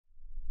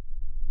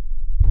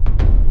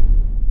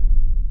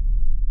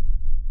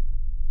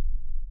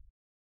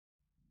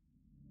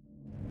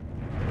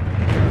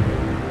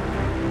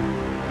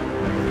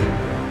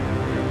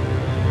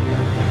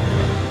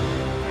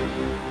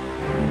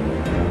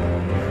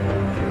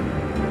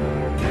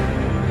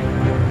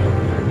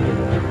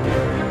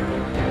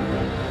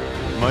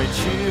My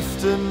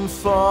chieftain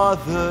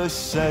father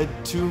said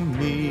to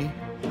me,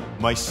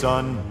 my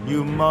son,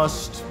 you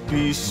must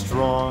be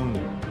strong.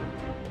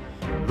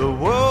 The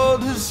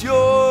world is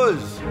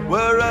yours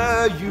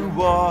wherever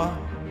you are.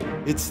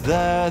 It's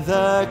there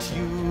that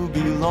you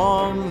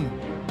belong.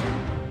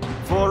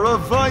 For a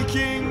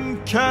Viking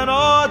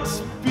cannot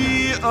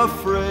be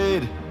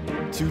afraid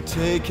to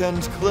take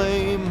and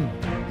claim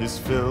his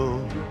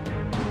fill.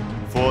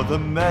 For the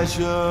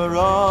measure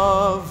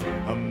of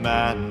a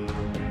man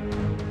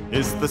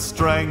is the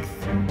strength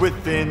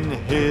within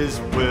his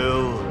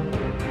will.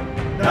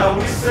 Now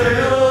we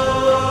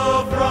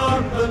sail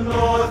from the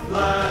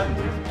Northland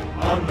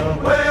on the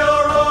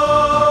whale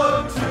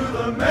road to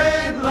the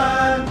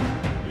mainland.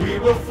 We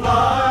will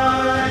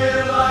fly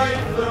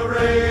like the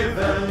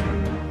raven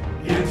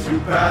into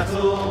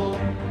battle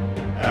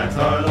at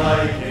our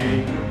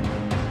liking.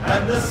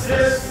 And the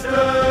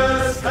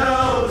sisters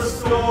tell the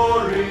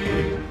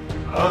story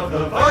of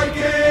the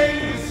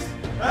Vikings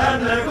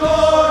and their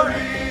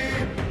glory.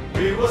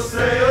 We will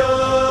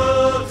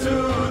sail to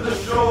the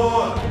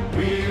shore,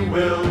 we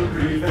will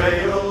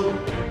prevail,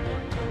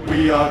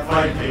 we are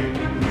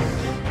Vikings.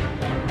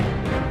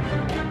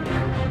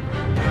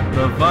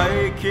 The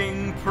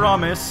Viking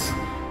promise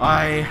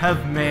I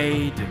have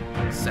made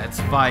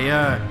sets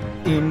fire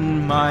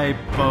in my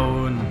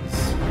bones.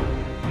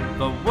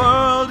 The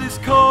world is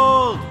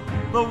cold,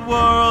 the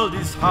world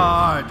is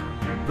hard,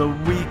 the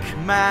weak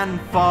man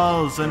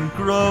falls and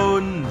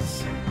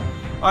groans.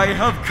 I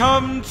have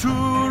come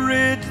to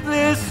rid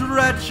this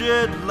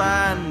wretched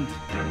land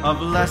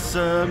of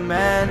lesser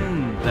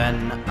men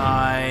than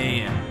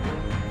I,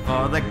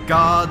 for the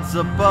gods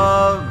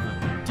above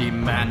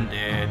demand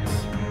it.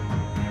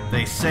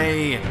 They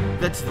say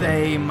that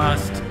they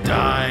must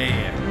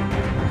die.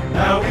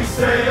 Now we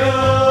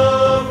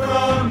sail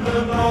from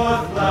the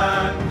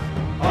Northland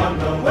on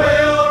the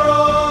whale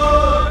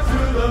road to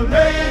the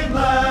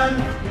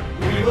mainland.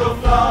 We will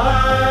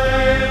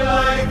fly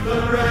like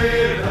the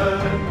raven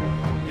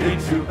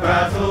into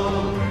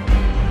battle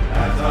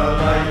at our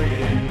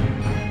liking.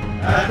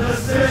 And the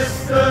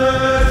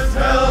sisters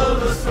tell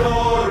the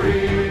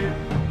story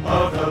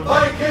of the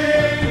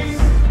Vikings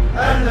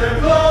and their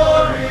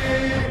glory.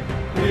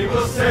 We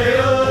will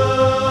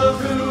sail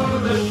to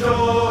the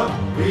shore,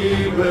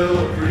 we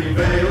will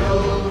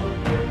prevail,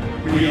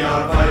 we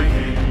are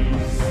Vikings.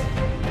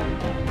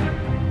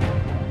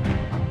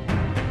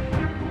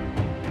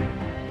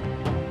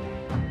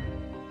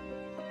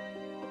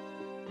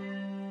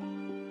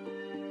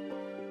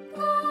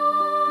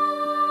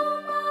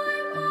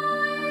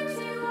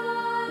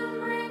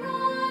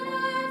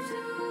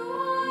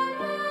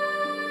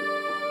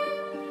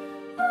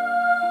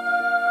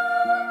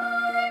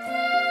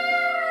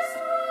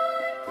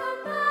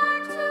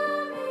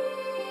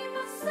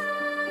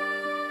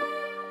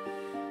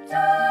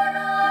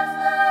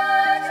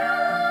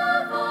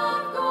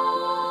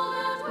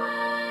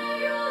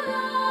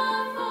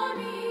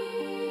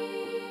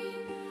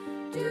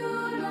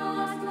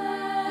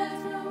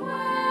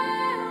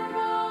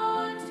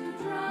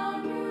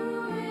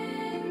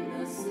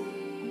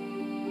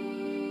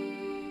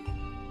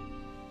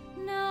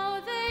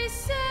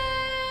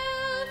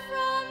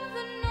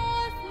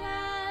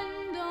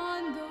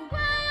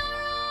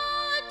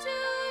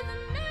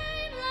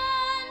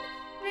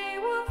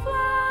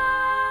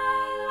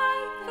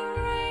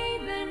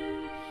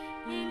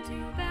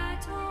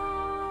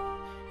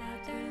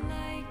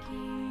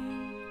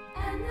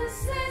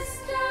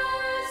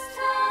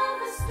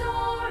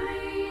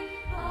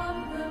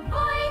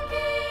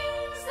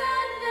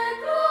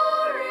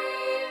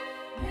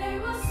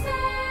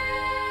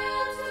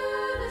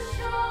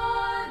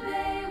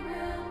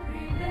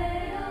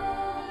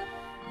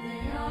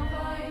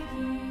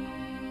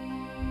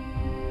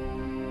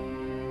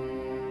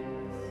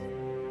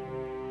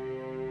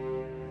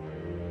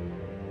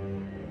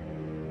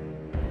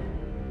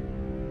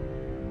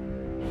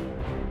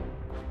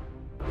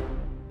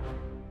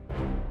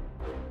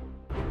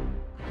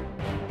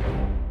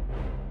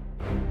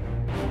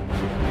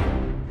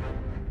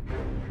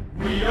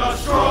 We are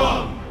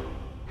strong,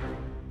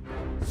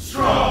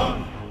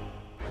 strong,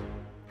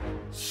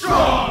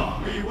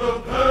 strong. We will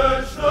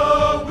purge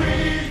the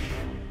weak.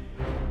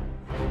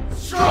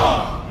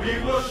 Strong, we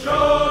will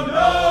show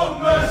no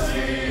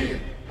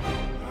mercy.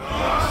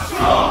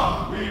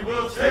 Strong, we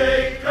will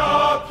take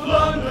our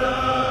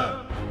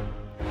plunder.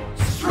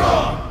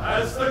 Strong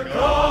as the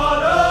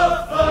god of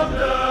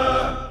thunder.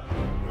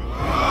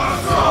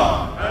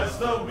 Strong as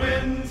the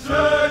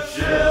winter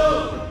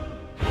chill.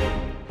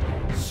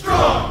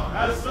 Strong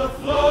as the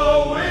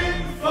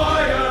flowing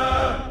fire.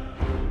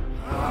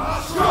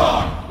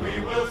 Strong, we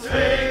will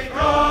take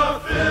our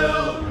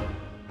fill.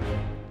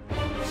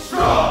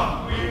 Strong,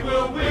 we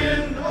will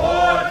win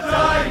or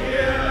die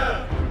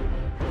here.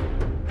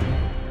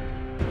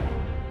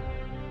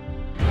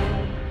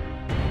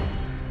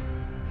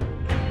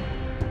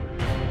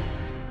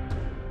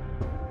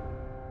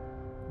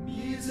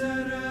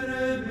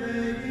 Miserere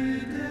mei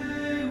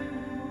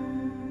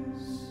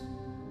Deus,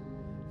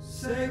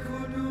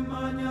 secundum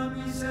magna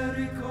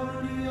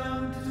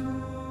misericordiam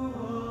tuam.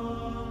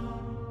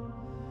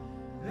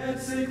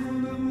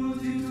 secundum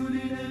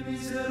multitudine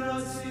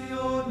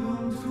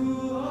miserationum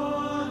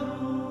tuarum,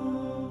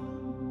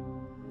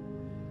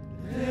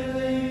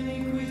 dele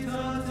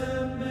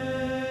iniquitatem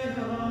mea.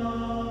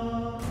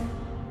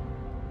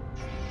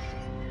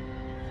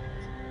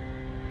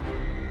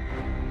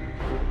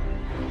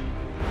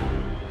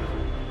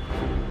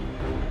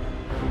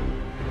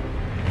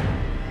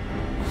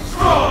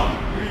 Strong,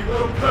 we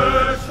will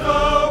purge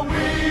the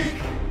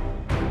weak.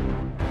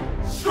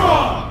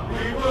 Strong,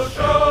 we will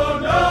show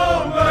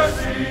no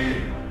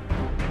mercy.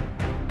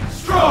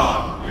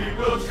 Strong, we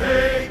will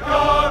take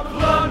our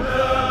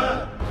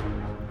plunder.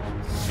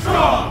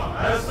 Strong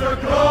as the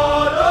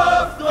god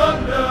of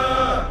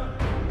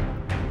thunder.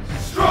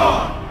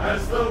 Strong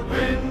as the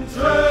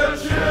winter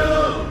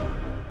chill.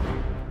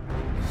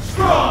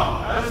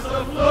 Strong as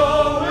the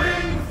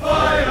flowing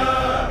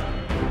fire.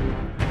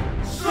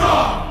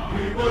 Strong,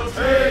 we will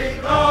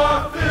take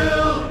our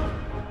fill.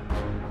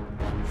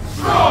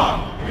 Strong,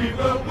 we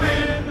will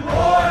win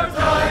or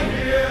die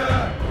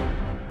here.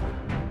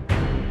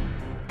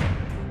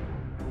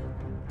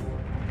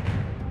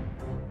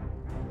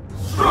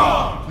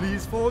 Strong,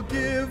 Please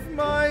forgive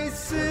my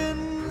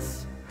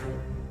sins.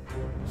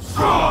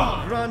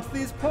 strong, Grant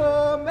these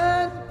poor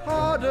men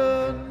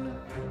pardon.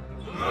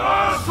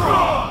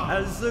 strong,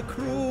 As the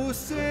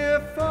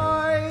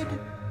crucified,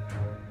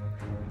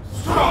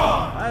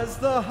 strong, as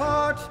the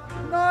heart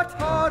not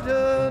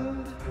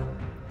hardened,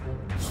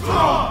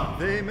 strong,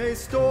 they may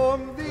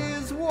storm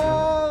these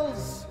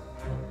walls,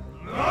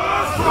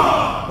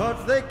 strong,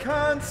 but they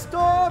can't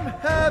storm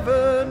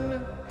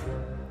heaven.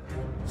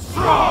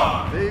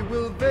 strong, They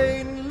will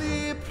vainly